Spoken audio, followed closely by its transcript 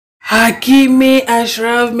Hakimi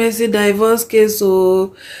Achraf Messi divorce case.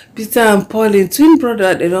 So Peter and Paul in twin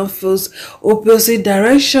brother, they don't face opposite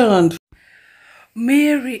direction.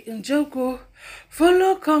 Mary Njoku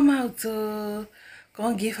follow come out to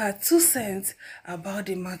come give her 2 cents about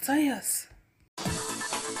the Matthias.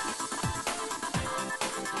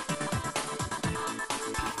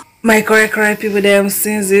 My correct people, them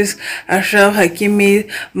since this Achraf Hakimi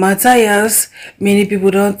Matthias, many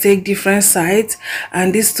people don't take different sides,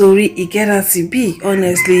 and this story it get as it be.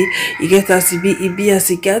 Honestly, it get as it be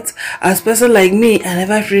as it get. As person like me, I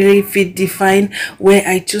never really fit define where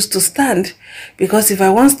I choose to stand, because if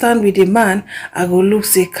I want stand with a man, I go look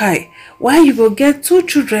say Kai. Why you go get 2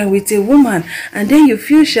 children with a woman, and then you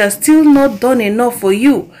feel she has still not done enough for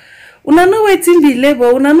you? Una know wetin be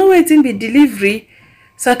labor, una know wetin be delivery.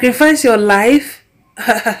 Sacrifice your life.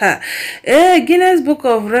 Guinness Book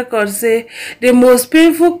of Records say the most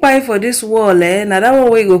painful pie for this world, now that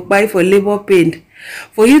one way you go pie for labor pain.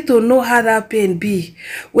 For you to know how that pain be,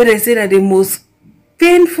 where they say that the most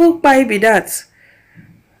painful pie be that.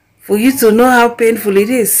 For you to know how painful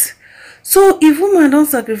it is. So if woman don't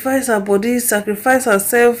sacrifice her body, sacrifice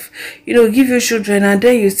herself, give you children, and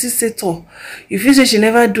then you still say to, you feel say she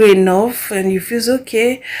never do enough, and you feel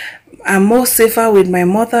okay, I'm more safer with my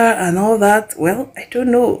mother and all that. Well, I don't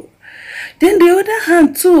know. Then the other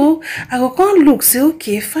hand too, I go come look, say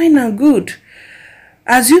okay, fine and good.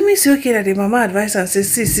 Assuming say okay that the mama advice and say,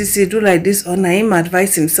 see, do like this, or Naim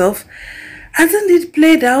advise himself. Hasn't it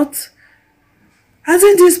played out?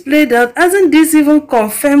 Hasn't this played out? Hasn't this even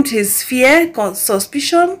confirmed his fear,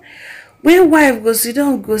 suspicion? Where wife goes, sit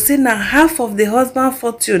down, go say now half of the husband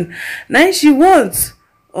fortune. Now she wants.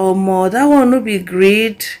 Or more, that one no be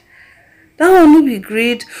greed. That one no be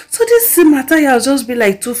greed. So this matter just be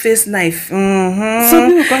like two-faced knife. Some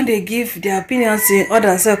people can't they give their opinions in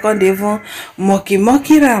others, can't they even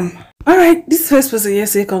mocky them. Alright, this first person here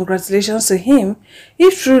say congratulations to him.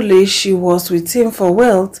 If truly she was with him for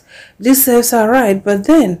wealth, this serves her right. But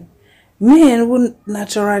then, men would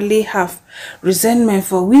naturally have resentment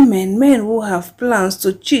for women. Men who have plans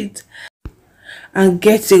to cheat and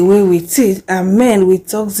get away with it, and men with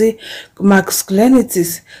toxic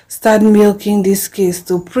masculinities start milking this case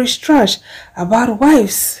to preach trash about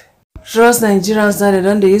wives. Trust Nigerians now, they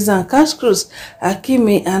don't use and cash cruise.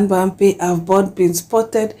 Hakimi and Bampe have both been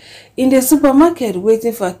spotted in the supermarket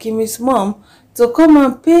waiting for Hakimi's mom to come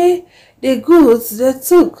and pay the goods they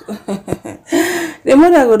took. The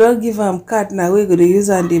mother go don't give him card now, we go to use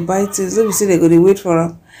and they buy things, so we see they go to wait for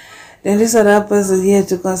him. Then this other person here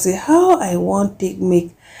to come say, how I want to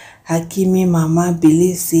make Hakimi mama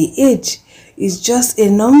believe say age is just a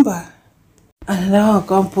number. Another one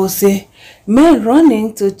come post say, men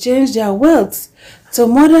running to change their wealth to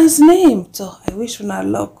mother's name. So I wish for not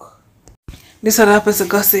luck. This other person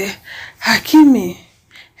go say, Hakimi,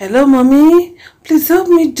 hello mommy, please help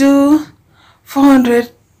me do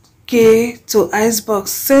 400k to Icebox.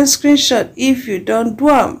 Send screenshot if you don't do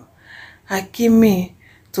them. Hakimi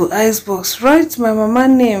to Icebox, write my mama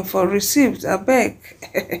name for receipt, I beg.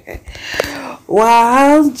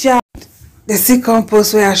 Wow, Jack. The second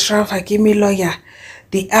post where Achraf Hakimi lawyer,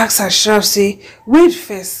 they ask Achraf say, wait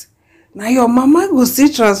first, now your mama go still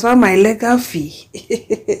transfer my legal fee.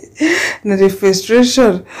 Now the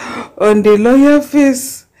frustration on the lawyer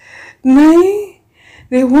face, now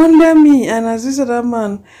they wonder me, and as this other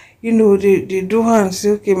man, they do hand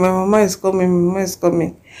say, okay, my mama is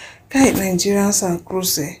coming. Kai Nigerians and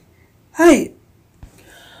cruise. Hi.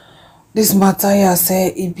 This matter here say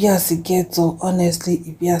it be as it get, so honestly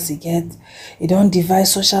it be as it get. It don't divide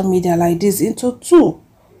social media like this into two.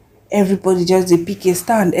 Everybody just they pick a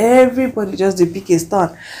stand.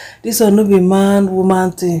 This will not be man,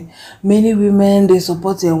 woman thing. Many women they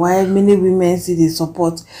support their wife, many women see they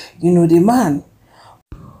support, the man.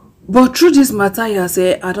 But through this matter here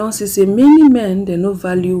say I don't see many men they no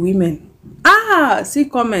value women. See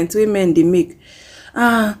comments women they make.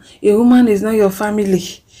 A woman is not your family.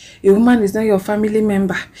 A woman is not your family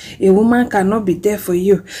member. A woman cannot be there for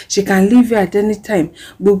you. She can leave you at any time.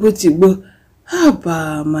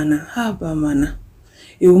 Haba mana.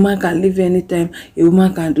 A woman can leave anytime. A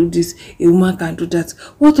woman can do this. A woman can do that.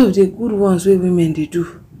 What of the good ones where women they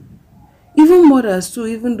do? Even mothers too,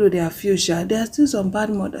 even though they are few, there are still some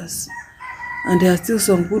bad mothers. And there are still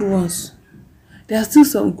some good ones. There are still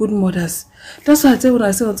some good mothers. That's why I tell when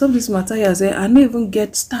I say on top of this matter, I say I don't even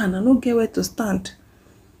get stand. I don't get where to stand.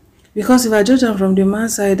 Because if I judge them from the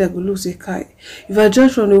man's side, I go look say Kai. If I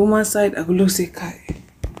judge from the woman's side, I go look say Kai.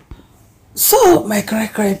 So my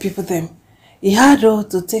correct people them, it hard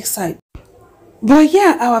to take side. But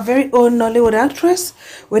yeah, our very own Nollywood actress,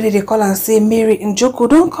 whether they call and say Mary Njoku,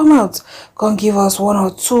 don't come out, come give us one or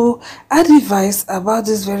two advice about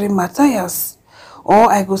this very Matthias.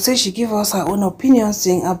 Or I go say she give us her own opinion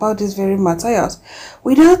saying about this very Matthias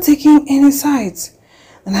without taking any sides.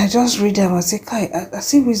 And I just read them and say, Kai, I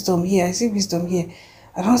see wisdom here, I see wisdom here.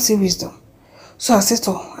 I don't see wisdom. So I said,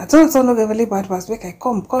 I thought I no very bad pass, make I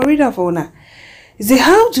come read her for now. He said,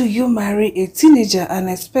 how do you marry a teenager and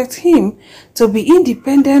expect him to be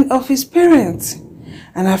independent of his parents?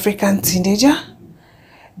 An African teenager?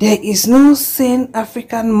 There is no sane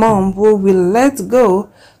African mom who will let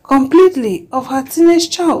go completely of her teenage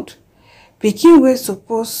child. Pikin wey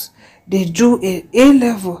suppose they do a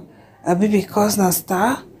A-level, abi because na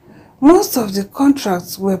star. Most of the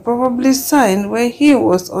contracts were probably signed when he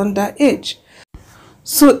was underage.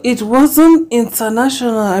 So it wasn't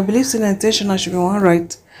international, I believe it's intentional should be one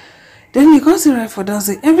right. Then you can see right for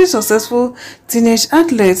dancing. Every successful teenage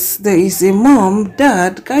athlete, there is a mom,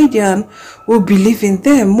 dad, guardian who believe in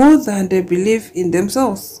them more than they believe in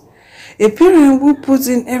themselves. A parent who puts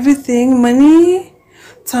in everything, money,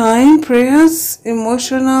 time, prayers,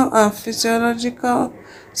 emotional and physiological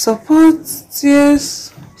support,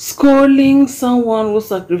 tears, scolding someone who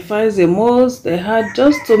sacrificed the most they had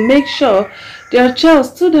just to make sure their child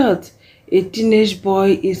stood out. A teenage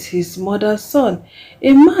boy is his mother's son.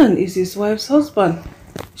 A man is his wife's husband.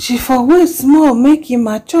 She for wait small make him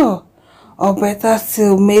mature, or better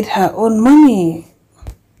still made her own money.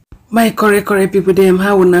 My correct people them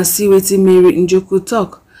how una see wetin Mary Njoku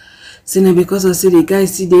talk. Say na because of say the guy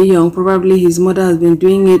still dey young, probably his mother has been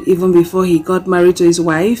doing it even before he got married to his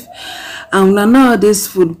wife. And nowadays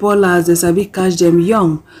footballers they sabi catch them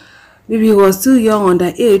young. Maybe he was still young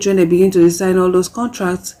underage when they begin to sign all those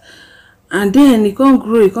contracts. And then he can't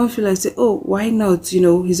grow, he can't feel like say, oh, why not? You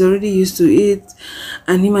know, he's already used to it.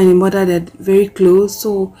 And him and his mother, they're very close.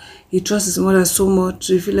 So he trusts his mother so much.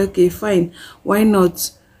 So he feel like, okay, fine, why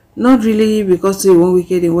not? Not really because he won't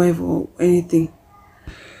wicked a wife or anything.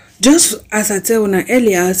 Just as I tell you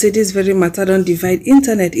earlier, I said this very matter don't divide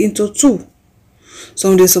internet into two.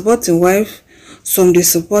 Some they support his wife, some they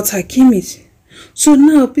support Hakimi. So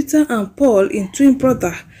now Peter and Paul in twin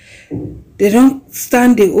brother, they don't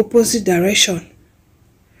stand the opposite direction.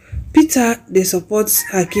 Peter, they support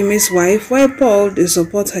Hakimi's wife, while Paul, they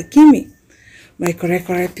support Hakimi. My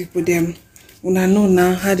correct people, them. Una know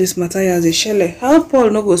now how this matter is a shell. How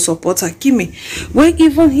Paul no go support Hakimi? When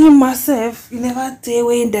even him myself, he never tell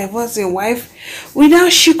when he divorce a wife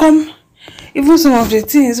without she come. Even some of the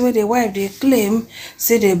things where the wife they claim,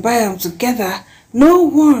 say they buy them together, no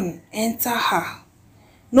one enter her.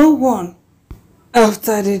 No one.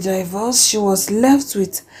 After the divorce, she was left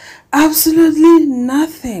with absolutely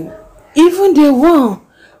nothing. Even the one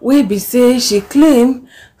where be say she claim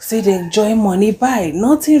say they join money buy,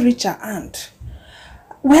 nothing reach her hand.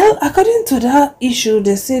 Well, according to that issue,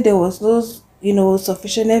 they say there was no,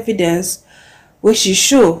 sufficient evidence where she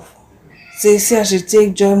show. Say I should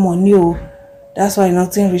take join money, that's why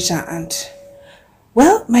nothing reach her hand.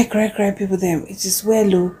 Well, my correct people them, it is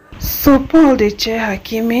well. So Paul they chair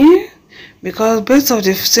Hakimi. Because birds of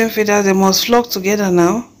the same feather, they must flock together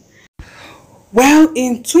now. Well,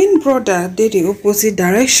 in twin brother, they the opposite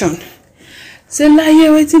direction. Say, lie,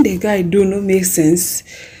 waiting the guy do no make sense.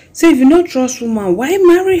 Say, if you don't trust woman, why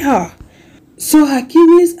marry her? So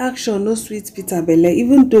Hakimi's action no sweet Peter Belle,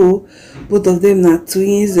 even though both of them are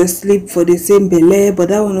twins, they sleep for the same belle, but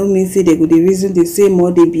that one no mean say they go the reason the same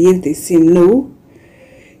or they behave the same. No.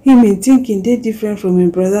 Him in thinking they different from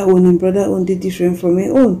his brother own they different from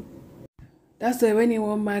his own. That's why when you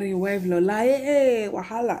want marry wife, no lie, hey,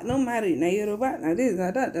 wahala, no marry, na Yoruba, na this,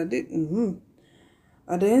 na that, na this.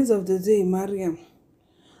 At the end of the day, marry him.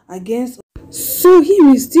 Against. So him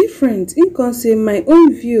is different. He can say my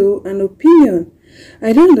own view and opinion.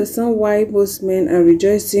 I don't understand why most men are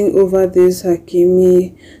rejoicing over this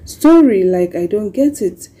Hakimi story. Like, I don't get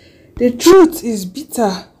it. The truth is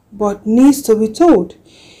bitter, but needs to be told.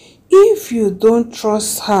 If you don't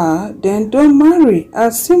trust her, then don't marry.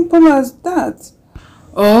 As simple as that.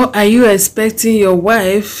 Or are you expecting your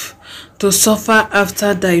wife to suffer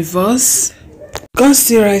after divorce?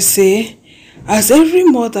 Consider I say, as every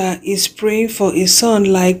mother is praying for a son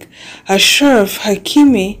like Achraf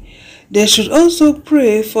Hakimi, they should also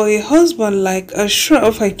pray for a husband like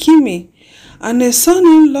Achraf Hakimi and a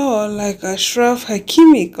son-in-law like Achraf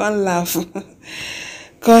Hakimi. Can't laugh.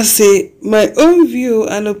 Cause say, my own view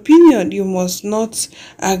and opinion, you must not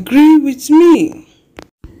agree with me.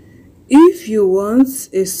 If you want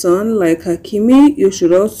a son like Hakimi, you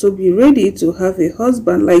should also be ready to have a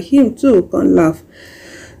husband like him too. Can't laugh.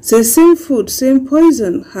 Say same food, same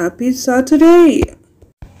poison. Happy Saturday.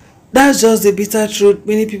 That's just the bitter truth.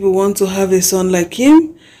 Many people want to have a son like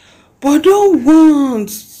him, but don't want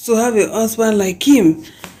to have a husband like him.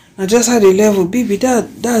 And just how the level be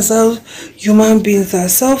that. That's how human beings are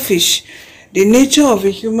selfish. The nature of a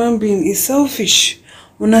human being is selfish.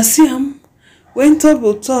 When I see him, when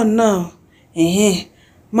trouble turn now,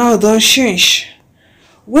 mouth don't change.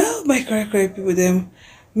 Well, my cry people, them,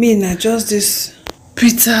 me na just this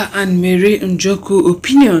Peter and Mary Njoku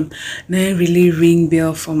opinion na really ring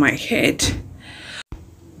bell for my head.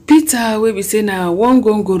 Peter, we be say na one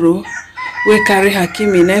gongoro, we carry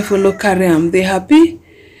Hakimi, na follow carry am. They happy?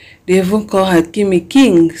 They even call Hakimi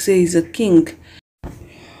king, say he's a king.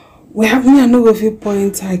 We have me no go fit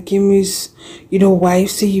point Hakimi's, wife,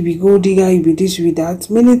 say he be gold digger, he be this, with that.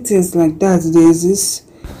 Many things like that there exist.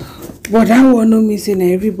 But that one no mean say na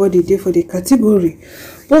everybody there for the category.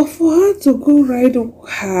 But for her to go ride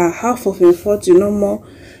her half of a fault, more,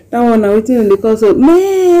 that one na waiting in the cause of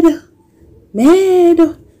mad.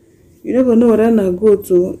 You never know what I go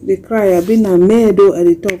to. They cry, I been a medo at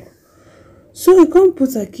the top. So he can't put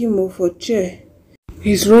Hakimo for chair.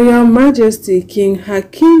 His Royal Majesty King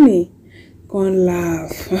Hakimi can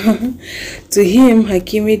laugh. To him,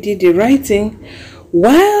 Hakimi did the right thing,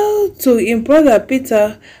 while to him brother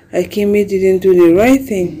Peter, Hakimi didn't do the right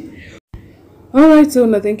thing. Alright,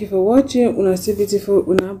 so thank you for watching. Una stay beautiful.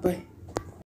 Una bye.